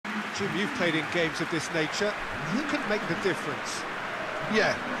Jim, you've played in games of this nature. Who can make the difference?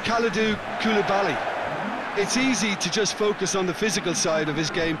 Yeah, Kalidou Koulibaly. It's easy to just focus on the physical side of his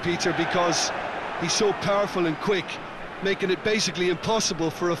game, Peter, because he's so powerful and quick, making it basically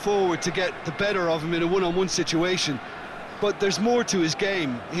impossible for a forward to get the better of him in a one-on-one situation. But there's more to his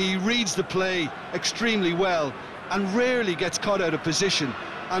game. He reads the play extremely well and rarely gets caught out of position.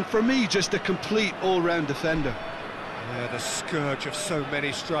 And for me, just a complete all-round defender. Yeah, the scourge of so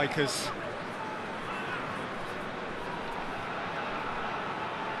many strikers.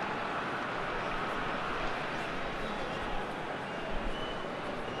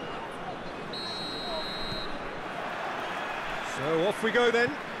 So off we go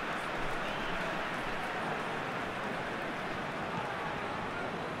then.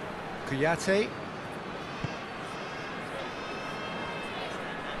 Kouyaté.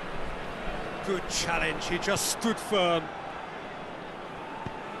 Good challenge, he just stood firm.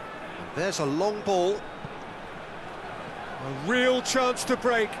 And there's a long ball. A real chance to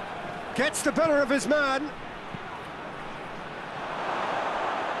break. Gets the better of his man.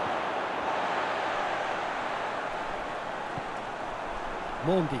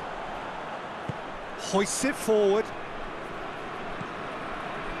 Mondi hoists it forward.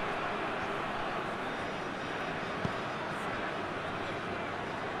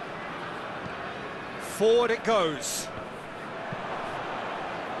 Forward it goes.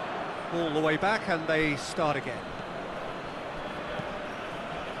 All the way back and they start again.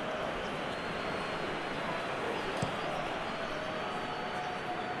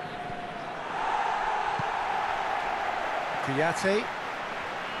 Kouyaté.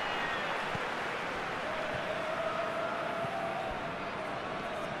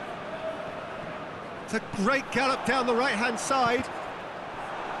 It's a great gallop down the right-hand side.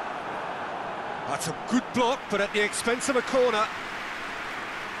 That's a good block, but at the expense of a corner.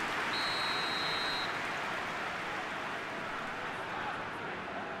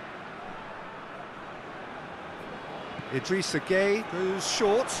 Idrissa Gueye goes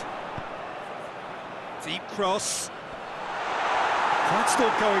short. Deep cross. That's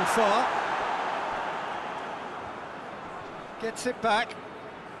not going far. Gets it back.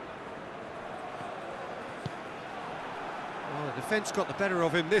 Well, the defence got the better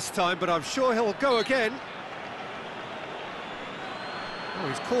of him this time, but I'm sure he'll go again. Oh,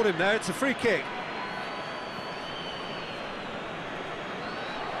 he's caught him there, it's a free kick.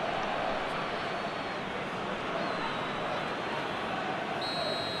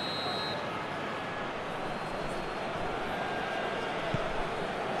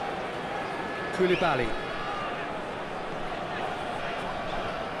 Koulibaly.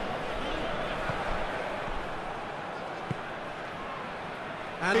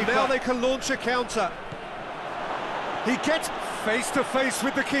 And now they can launch a counter. He gets face-to-face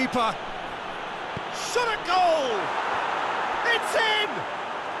with the keeper. Shot a goal! It's in!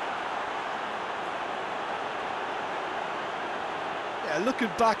 Yeah, looking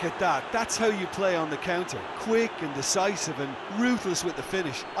back at that, that's how you play on the counter. Quick and decisive and ruthless with the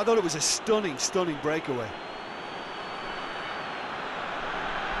finish. I thought it was a stunning, stunning breakaway.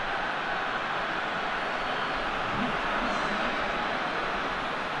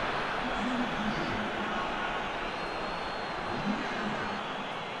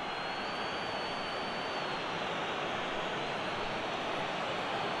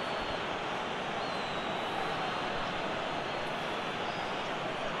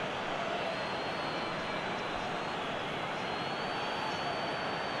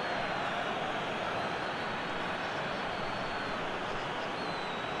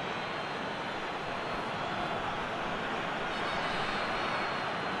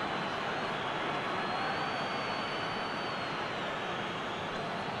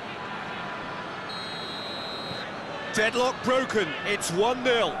 Deadlock broken, it's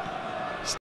 1-0.